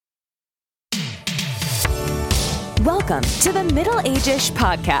Welcome to the Middle Age-ish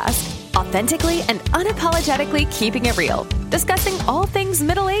podcast, authentically and unapologetically keeping it real, discussing all things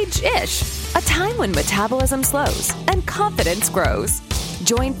middle age-ish, a time when metabolism slows and confidence grows.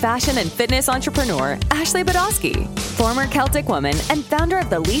 Join fashion and fitness entrepreneur Ashley Badowski, former Celtic woman and founder of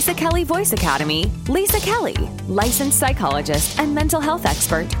the Lisa Kelly Voice Academy, Lisa Kelly, licensed psychologist and mental health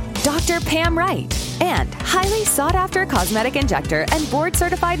expert, Dr. Pam Wright, and highly sought-after cosmetic injector and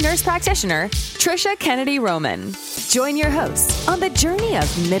board-certified nurse practitioner, Trisha Kennedy Roman. Join your hosts on the journey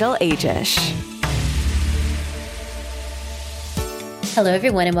of middle age-ish. Hello,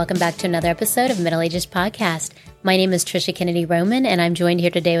 everyone, and welcome back to another episode of Middle Ages Podcast. My name is Trisha Kennedy Roman, and I'm joined here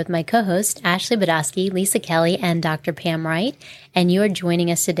today with my co-host, Ashley Badowski, Lisa Kelly, and Dr. Pam Wright. And you are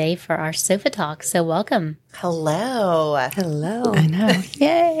joining us today for our Sofa Talk, so welcome. Hello. Hello. I know.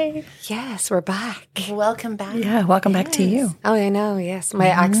 Yay. Yes, we're back. Welcome back. Yeah, welcome back to you. Oh, I know, yes. My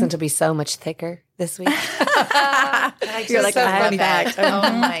accent will be so much thicker this week. You're like, I'm back.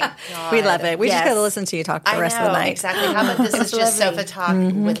 Oh, my God. We love it. We just Yes. got to listen to you talk for the rest of the night. Exactly. How about this is just lovely. Sofa Talk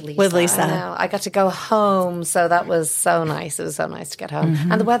with Lisa. With Lisa. I know. I got to go home, so that was so nice. It was so nice to get home.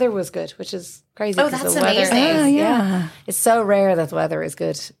 And the weather was good, which is crazy. Oh, 'cause that's the weather amazing. is- Yeah. It's so rare that the weather is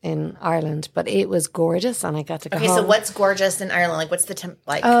good in Ireland, but it was gorgeous, and I got to go Okay, home. so what's gorgeous in Ireland? Like, what's the temp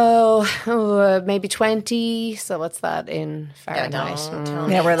like? Maybe 20. So what's that in Fahrenheit? don't tell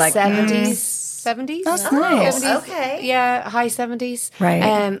me. Yeah, we're like 70s. 70s? That's nice. 70s. Okay. Yeah, high 70s. Right.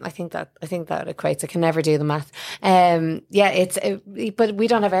 I think that equates. I can never do the math. But we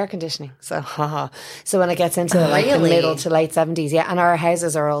don't have air conditioning. So so when it gets into like the Really? middle to late 70s, yeah, and our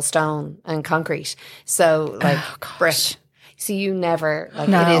houses are all stone and concrete. So like brick. So you never like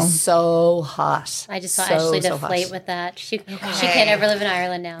No. it is so hot. I just saw So, Ashley so deflate hot. with that. She can't ever live in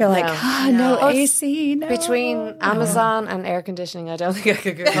Ireland now. You're like, No. no AC, no. Between Amazon and air conditioning, I don't think I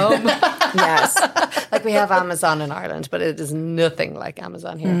could go home. Yes. Like we have Amazon in Ireland, but it is nothing like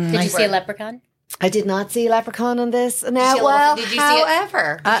Amazon here. Did you see a leprechaun? I did not see Leprechaun on this. Did Now, you see well, did you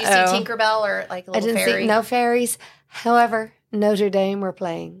however, see Tinkerbell or like a I little didn't fairy? see no fairies. However, Notre Dame were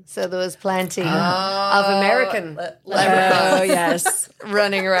playing, so there was plenty of American Oh, yes.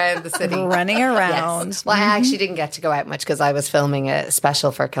 running around the city. Running around. Yes. Well, I actually didn't get to go out much because I was filming a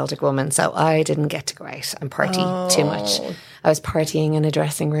special for Celtic Woman, so I didn't get to go out and party too much. I was partying in a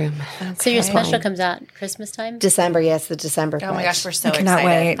dressing room. So your special comes out Christmas time? December, yes, the December. Oh my gosh, we're so cannot excited.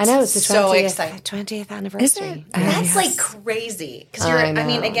 wait. I know it's the So 20th, excited. 20th anniversary. That's like crazy because you're. I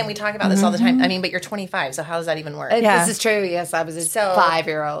mean, again, we talk about this all the time. I mean, but you're 25, so how does that even work? Yeah. This is true. Yes, I was a So-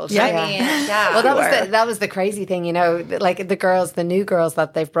 5-year-old. I mean, yeah. Well, that was the crazy thing, you know, like the new girls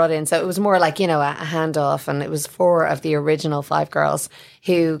that they've brought in. So it was more like, you know, a handoff, and it was 4 of the original 5 girls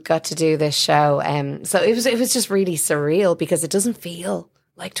who got to do this show. So it was just really surreal because it doesn't feel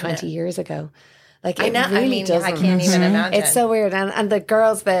like 20 years ago. Like I it know. really I mean, doesn't. I can't even imagine. It's so weird, and the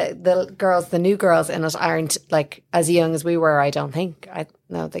girls, the new girls in it aren't like as young as we were. I don't think.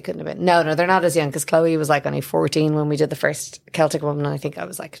 No, they couldn't have been. No, they're not as young because Chloe was like only 14 when we did the first Celtic Woman, and I think I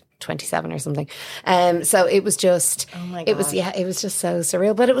was like 27 or something. So it was just, it was just so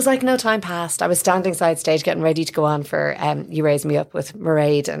surreal. But it was like no time passed. I was standing side stage getting ready to go on for You Raise Me Up with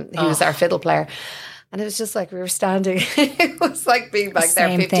Mairead, and he was our fiddle player. And it was just like we were standing. It was like being back there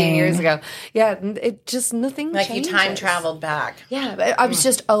 15 years ago. Yeah, it just nothing like changes. you time traveled back. Yeah, but I was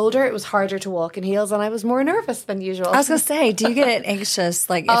just older. It was harder to walk in heels, and I was more nervous than usual. I was going to say, do you get anxious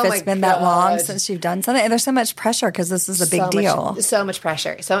like Oh if my it's been that long God. since you've done something? And there's so much pressure because this is a big deal. So much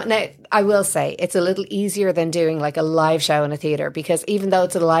pressure. So now I will say it's a little easier than doing like a live show in a theater because even though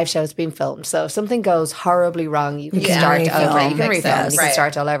it's a live show, it's been filmed. So if something goes horribly wrong, you can can start refilm. over. You can Fix refilm. it. You can Right.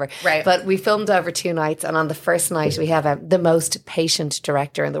 start all over. Right. But we filmed over 2 nights, and on the first night we have the most patient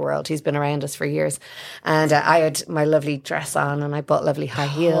director in the world. He's been around us for years, and I had my lovely dress on, and I bought lovely high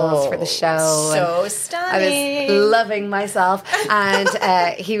heels for the show. So and stunning. I was loving myself, and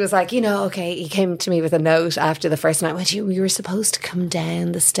he was like, you know, okay. He came to me with a note after the first night. Went, you were supposed to come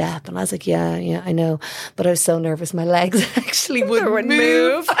down the step, and I was like, yeah, I know, but I was so nervous, my legs actually wouldn't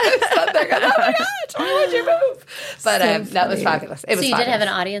move. I was sat there going, oh my god, why would you move? But that was fabulous. It was So you did fabulous. have an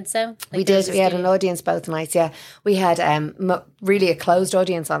audience, though? Like We there was did. a We had an studio? audience both nights. Yeah, we had really a closed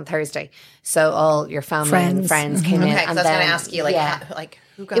audience on Thursday, so all your family and friends came in. Okay, because and I was going to then- ask you, like, yeah.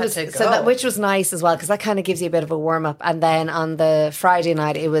 who got It was, to go? so that, which was nice as well because that kind of gives you a bit of a warm up. And then on the Friday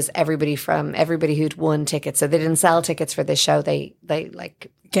night, it was everybody who'd won tickets. So they didn't sell tickets for this show. They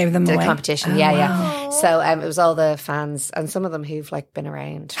like Gave them did away. a competition. Yeah. So it was all the fans and some of them who've like been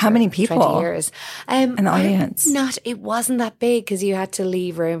around. How for many people 20 years. in the audience? It wasn't that big because you had to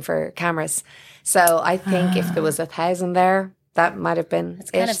leave room for cameras. So I think if there was 1,000 there, that might have been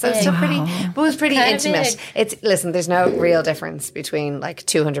it. kind of So it's still big. pretty, but it was pretty Kind of intimate. big. Listen, there's no real difference between like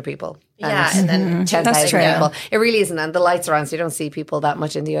 200 people. and then 10,000 true. people. It really isn't. And the lights are on, so you don't see people that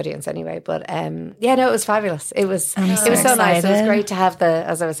much in the audience anyway. But yeah, no, it was fabulous. It was so nice. It was excited. great to have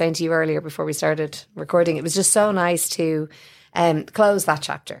as I was saying to you earlier before we started recording, it was just so nice to close that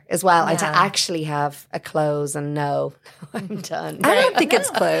chapter as well and to actually have a close and know I'm done. I don't think it's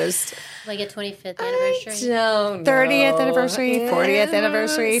closed. Like a 25th anniversary. No, 30th anniversary, 40th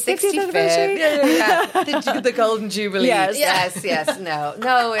anniversary, 50th anniversary. The Golden Jubilee. Yes.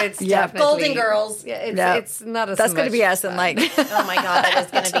 No, it's definitely Golden Girls. Yeah, it's not as That's going to much be us in fun. like Oh my God, that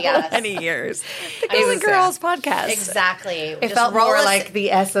is going to be us. many years. The It Golden was, Girls podcast. Exactly. It felt more like the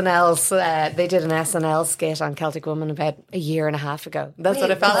SNL. They did an SNL skit on Celtic Woman about a year and a half ago. That's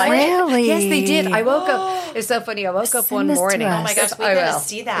what it felt like. Really? Yes, they did. I woke up. It's so funny. I woke up Send one this to morning. us. Oh my gosh, we I gotta will.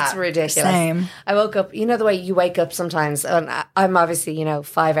 see that. It's ridiculous. Same. I woke up. You know the way you wake up sometimes. And I'm obviously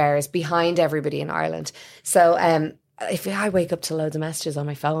 5 hours behind everybody in Ireland. So if I wake up to loads of messages on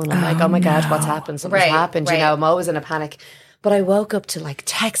my phone, I'm like, oh my God, what's happened? Something's Right, happened. right. I'm always in a panic. But I woke up to like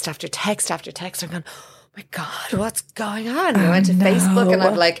text after text after text. I'm going, oh my God, what's going on? I went to Facebook and I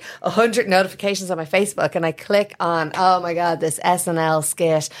have like 100 notifications on my Facebook and I click on, oh my God, this SNL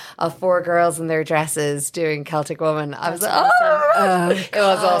skit of 4 girls in their dresses doing Celtic Woman. I was like, it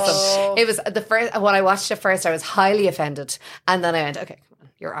was awesome. It was the first, when I watched it first, I was highly offended. And then I went, okay, come on,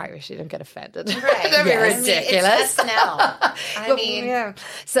 you're Irish, you don't get offended. Right. That'd be Yes. ridiculous. I mean, it's SNL. I mean, yeah.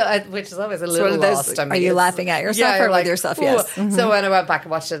 So, which is always a One little of those, lost. I mean, are you it's- laughing at yourself or you're with like, yourself? "Ooh." Yes. Mm-hmm. So when I went back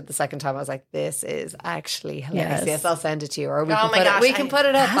and watched it the second time, I was like, "This is actually hilarious." Yes. Yes, I'll send it to you, or we Oh can my put gosh, it. We can put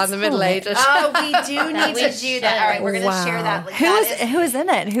it up on the Middle Ages. oh, we do need we to do that. All right, we're going to share that. Who was in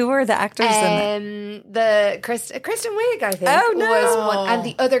it? Who were the actors in it? The Kristen Wiig, I think. Oh, no. was one, and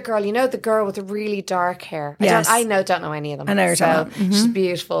the other girl, the girl with the really dark hair. Yes. I don't know any of them. I know you're talking about. She's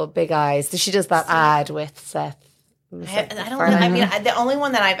beautiful, big eyes. She does that ad with Seth. I don't know. I mean, the only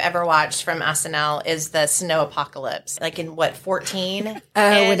one that I've ever watched from SNL is the Snow Apocalypse, like in 14?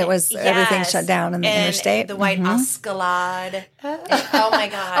 When it was everything shut down in the and interstate? The White Oscalade. Oh my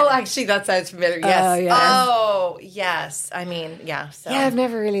God. Oh, actually, that sounds familiar. Yes. Oh, yeah. Oh, yes. I mean, yeah. So. Yeah, I've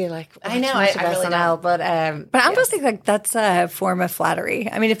never really I know, watched much I of really SNL, but But I almost think like that's a form of flattery.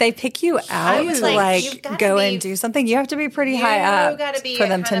 I mean, if they pick you out was to like, like you've gotta go be- and do something, you have to be pretty You high up gotta be for a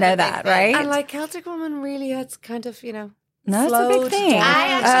them to kind of know a big that, thing. right? and like Celtic Woman really has kind of No, it's a big flowed thing. down. I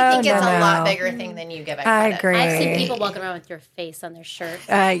actually think it's a lot no. bigger thing than you give it I credit. agree. I've seen people walking around with their face on their shirt.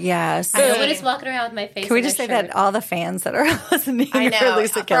 Yes. No one is walking around with my face. Can we on just say their that shirt. all the fans that are listening I know. are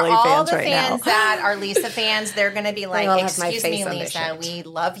Lisa For Kelly all fans the right fans now? that are Lisa fans, they're going to be like, all have my excuse face me, on their Lisa, shirt. we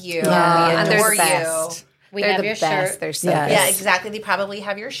love you. and We they're adore the you. best. We They're have the your best. shirt. They're so Yes. good. Yeah, exactly. They probably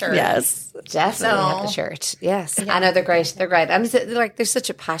have your shirt. Yes. Definitely have the So- shirt. Yes, I know they're great. They're great, and there's such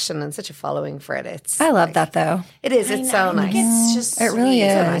a passion and such a following for it. It's I love that though. it is. It's so nice. It's just It really sweet.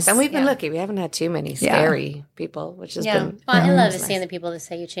 is. So nice. And we've been lucky. We haven't had too many scary people, which has been. Well, I love seeing the people that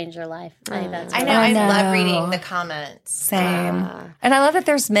say you changed their life. I think that's I know. really- I love know. reading the comments. Same. And I love that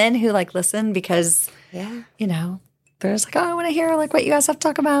there's men who like listen because Yeah. they're just like, oh, I want to hear like what you guys have to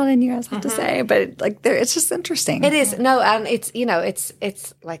talk about and you guys have to say. But like, it's just interesting. It is and it's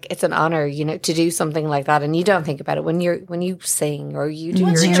it's like it's an honor to do something like that, and you don't think about it when you sing or you do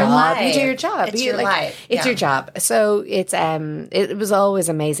your your job. life. You do your job. It's You, your life. It's Yeah. your job. So it's it was always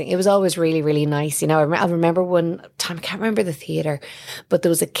amazing. It was always really really nice. I remember one time, I can't remember the theater, but there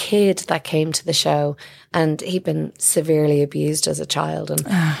was a kid that came to the show and he'd been severely abused as a child and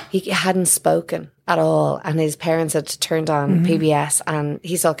he hadn't spoken at all, and his parents had turned on PBS and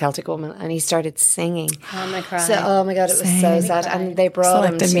he saw Celtic Woman and he started singing. Oh my God. So, oh my God, it was so sad. And they brought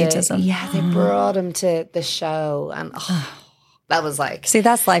him Selective to, mutism. they brought him to the show, and that was like, See,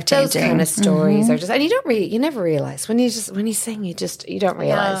 that's life those changing. kind of stories are just, and you never realize when you sing, you don't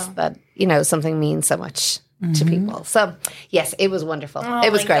realize that, something means so much to people. So yes, it was wonderful.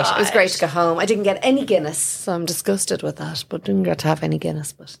 It was my great. It was great to gosh. go home. I didn't get any Guinness, so I'm disgusted with that, but didn't get to have any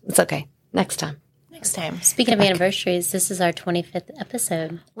Guinness, but it's okay. Next time. Next time. Speaking of anniversaries, this is our 25th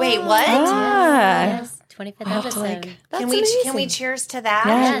episode. Wait, what? Yes, 25th episode. Can we cheers to that?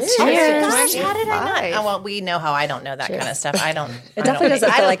 Yes, Oh my cheers. gosh, how did I Five. not? Oh, well, we know how I don't know that kind of stuff. I don't. It definitely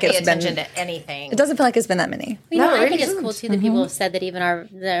doesn't feel like it's pay been- attention to anything. It doesn't feel like it's been that many. I think it's cool too that people have said that even our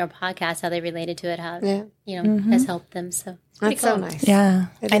podcast, how they related to it, how has helped them. So That's so nice. Yeah.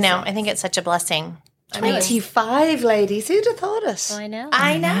 I know. I think it's such a blessing. 25 ladies. Who'd have thought it? I know.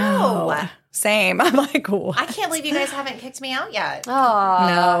 I know. Same. I'm like, what? I can't believe you guys haven't kicked me out yet. Oh,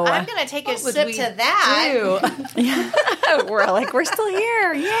 No. I'm going to take a sip to that. We're like, we're still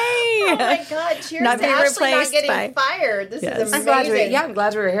here. Yay. Oh my God. Cheers Not to being Ashley not replaced getting by- fired. This Yes. is I'm amazing.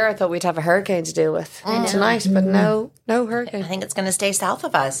 glad we were here. I thought we'd have a hurricane to deal with tonight, but no hurricane. I think it's going to stay south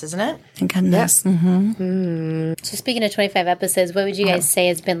of us, isn't it? Thank goodness. So speaking of 25 episodes, what would you guys say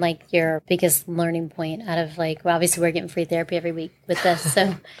has been like your biggest learning point out of like, well, obviously we're getting free therapy every week with this.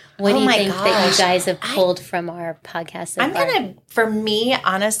 So what Oh do you my think that you gosh. guys have pulled from our podcast so I'm far? going to, for me,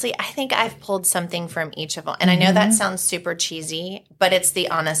 honestly, I think I've pulled something from each of them. And I know that sounds super cheesy, but it's the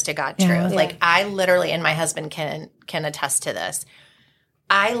honest to God truth. Like I literally, and my husband can attest to this.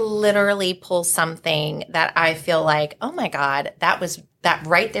 I literally pull something that I feel like, oh my God, that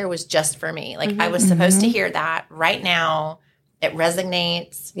right there was just for me. Like I was supposed to hear that right now. It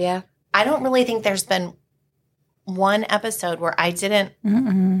resonates. Yeah. I don't really think there's been one episode where I didn't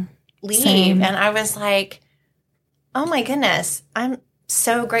leave. Same. And I was like, oh my goodness, I'm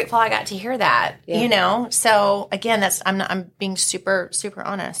so grateful I got to hear that. Yeah. You know? So again, I'm being super, super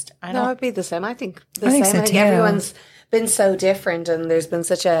honest. I No, don't it'd be the same. I think the I think same. so I think too. everyone's been so different, and there's been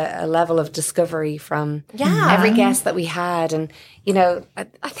such a level of discovery from Yeah. every guest that we had. And you know, I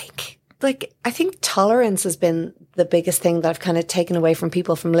think tolerance has been the biggest thing that I've kind of taken away from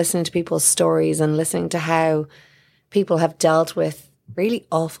people, from listening to people's stories and listening to how people have dealt with really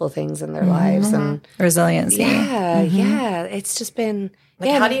awful things in their lives. And Resiliency. yeah, it's just been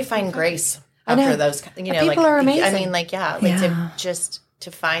like, how do you find grace I know. after those, you know, People like, are amazing. I mean, like,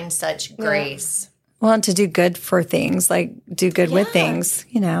 to find such grace. Well, and to do good for things, like do good with things,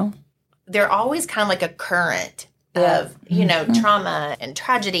 you know. They're always kind of like a current of, you know, trauma and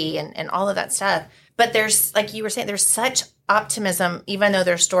tragedy and all of that stuff. But there's, like you were saying, there's such optimism, even though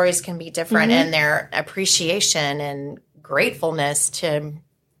their stories can be different, and their appreciation and gratefulness to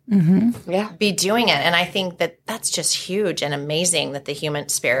be doing it. And I think that that's just huge and amazing that the human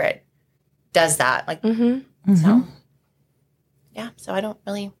spirit does that. Like, so, yeah. So I don't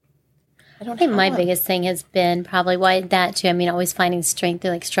I think my biggest thing has been probably why that too. I mean, always finding strength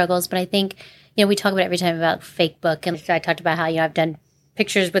through like struggles, but I think, you know, we talk about it every time about fake book, and I talked about how, you know, I've done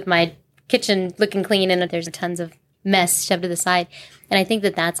pictures with my kitchen looking clean and there's tons of mess shoved to the side. And I think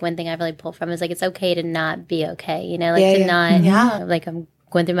that that's one thing I really pull from is like, it's okay to not be okay, you know, like not, like I'm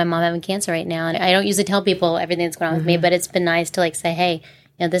going through my mom having cancer right now. And I don't usually tell people everything that's going on with me, but it's been nice to like say, hey,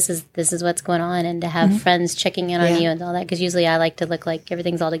 you know, this is what's going on, and to have friends checking in on you and all that. Because usually I like to look like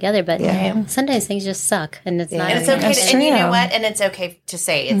everything's all together, but sometimes things just suck, and it's not. And it's okay. That's And you know true. what? And it's okay to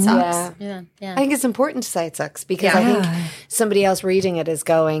say it sucks. Yeah. I think it's important to say it sucks, because Yeah. I think somebody else reading it is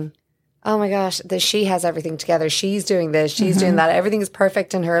going, oh my gosh, she has everything together. She's doing this. She's doing that. Everything is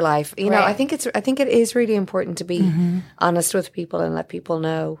perfect in her life. You know, Right. I think it is really important to be honest with people and let people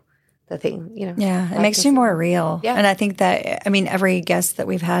know the thing, you know. Yeah, it makes you more real. Yeah. And I think that, I mean, every guest that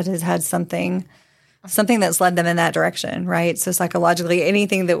we've had has had something that's led them in that direction, right? So psychologically,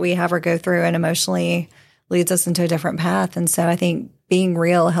 anything that we have or go through and emotionally leads us into a different path. And so I think being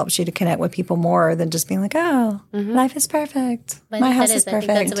real helps you to connect with people more than just being like, oh, life is perfect. But My I think house that is I think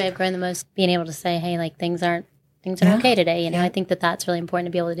perfect. that's the way I've grown the most, being able to say, hey, like things aren't okay today. You know, I think that that's really important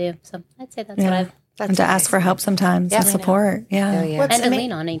to be able to do. So I'd say that's what I've, and to ask for help sometimes and support. Yeah. Oh, yeah. Well, and to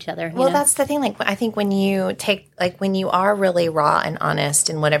lean on each other. Well, you know? that's the thing. Like, I think when you when you are really raw and honest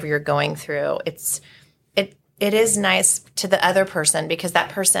in whatever you're going through, it is nice to the other person, because that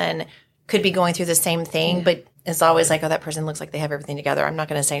person could be going through the same thing, but it's always like, oh, that person looks like they have everything together. I'm not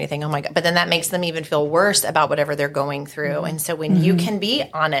going to say anything. Oh my God. But then that makes them even feel worse about whatever they're going through. And so when you can be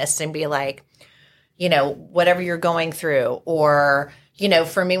honest and be like, you know, whatever you're going through, or, you know,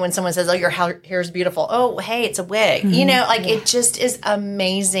 for me, when someone says, oh, your hair is beautiful. Oh, hey, it's a wig. You know, like it just is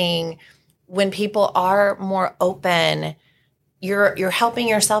amazing when people are more open. You're helping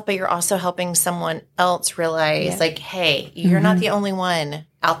yourself, but you're also helping someone else realize, like, hey, you're not the only one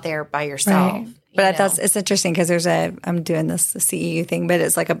out there by yourself. Right. But it's interesting because I'm doing the CEU thing, but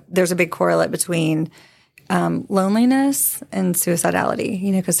it's like there's a big correlate between loneliness and suicidality,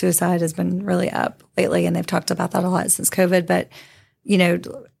 you know, because suicide has been really up lately, and they've talked about that a lot since COVID. But, you know,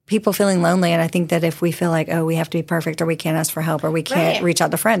 people feeling lonely, and I think that if we feel like, oh, we have to be perfect, or we can't ask for help, or we can't reach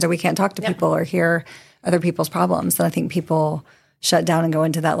out to friends, or we can't talk to people or hear other people's problems, then I think people shut down and go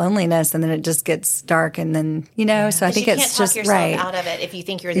into that loneliness, and then it just gets dark, and then, you know, so I think you it's can't just talk yourself right. out of it if you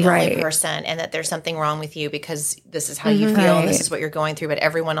think you're the only person and that there's something wrong with you because this is how you feel and this is what you're going through, but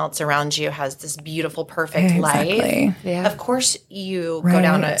everyone else around you has this beautiful, perfect life. Yeah. Of course you go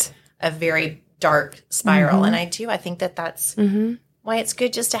down a very dark spiral. And I think that that's why it's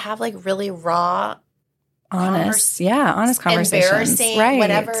good just to have like really raw, honest conversations. Embarrassing, right.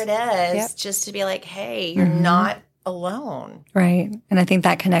 whatever it is, Yep. just to be like, hey, you're not alone. Right. And I think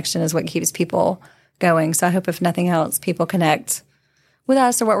that connection is what keeps people going. So I hope if nothing else, people connect with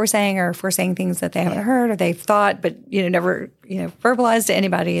us or what we're saying, or if we're saying things that they haven't heard or they've thought, but, never, verbalized to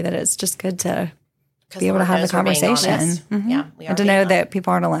anybody, that it's just good to be able to have the conversation. Yeah. We are And to know that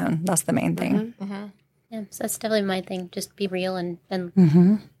people aren't alone. That's the main thing. Yeah, so that's definitely my thing. Just be real and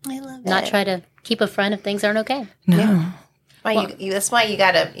I love not it. try to keep a front if things aren't okay. No. That's why you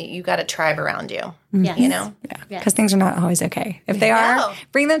got a tribe around you. Yes. Yeah. Because things are not always okay. If they are,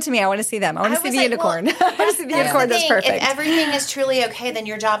 bring them to me. I want to see them. I want to see the unicorn. I want to see the unicorn that's perfect. If everything is truly okay, then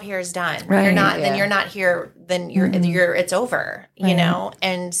your job here is done. Right. You're not. Then you're not here. Then you're. It's over. You know.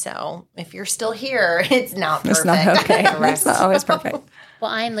 And so, if you're still here, it's not perfect. It's not okay. It's not always perfect. Well,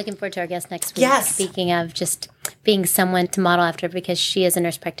 I am looking forward to our guest next week. Yes. Speaking of just being someone to model after, because she is a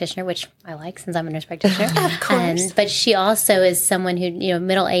nurse practitioner, which I like since I'm a nurse practitioner. Of course. But she also is someone who,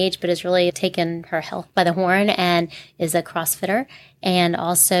 middle aged, but has really taken her health by the horn and is a CrossFitter. And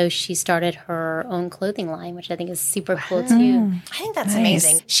also she started her own clothing line, which I think is super cool too. I think that's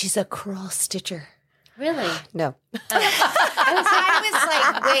amazing. She's a cross stitcher. Really? No. I was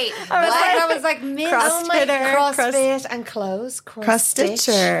like, wait, what? I was like, CrossFitter, CrossFit and clothes. Cross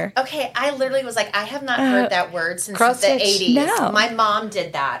stitcher. Okay, I literally was like, I have not heard that word since the cross-stitch? 80s. No. My mom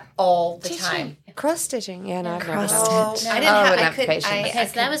did that all the time. Cross stitching. Yeah, no, I've never Oh, done it. I didn't have. I have could. patience. Okay,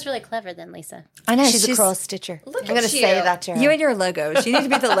 so that was really clever then, Lisa. I know. She's a cross stitcher. Look I'm going to at say you. that to her. You and your logos. You need to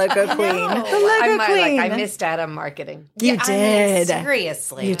be the logo queen. The I logo might, queen. I missed out on marketing. You did.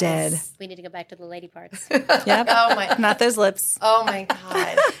 Seriously, You did. We need to go back to the lady parts. Yep. Oh my. Not those lips. Oh my God.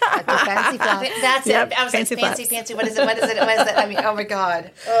 The fancy flap. That's Yep, it. I was fancy like, fancy, flaps. fancy. What is it? What is it? What is it? I mean, oh my God.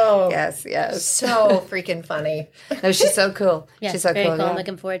 Oh, Yes, yes. so freaking funny. No, she's so cool. Yeah, She's so very cool. cool. Yeah. I'm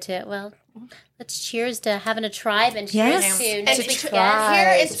looking forward to it. Well, let's cheers to having a tribe and cheers Yes. to And next here week's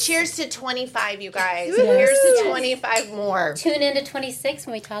guest. is cheers to 25, you guys. Here's to 25 more. Tune in to 26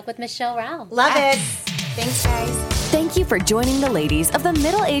 when we talk with Michelle Rao. Love it. Thanks, guys. Thank you for joining the ladies of the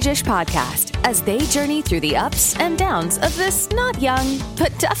Middle Age-ish podcast as they journey through the ups and downs of this not young,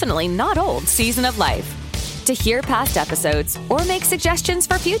 but definitely not old season of life. To hear past episodes or make suggestions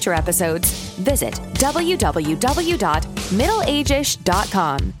for future episodes, visit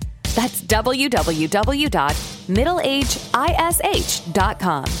www.middleageish.com. That's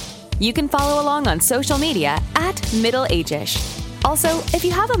www.middleageish.com. You can follow along on social media at Middle Age-ish. Also, if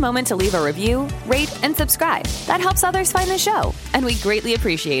you have a moment to leave a review, rate, and subscribe, that helps others find the show, and we greatly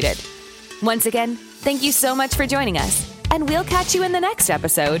appreciate it. Once again, thank you so much for joining us, and we'll catch you in the next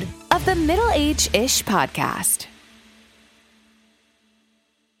episode of the Middle Age-ish podcast.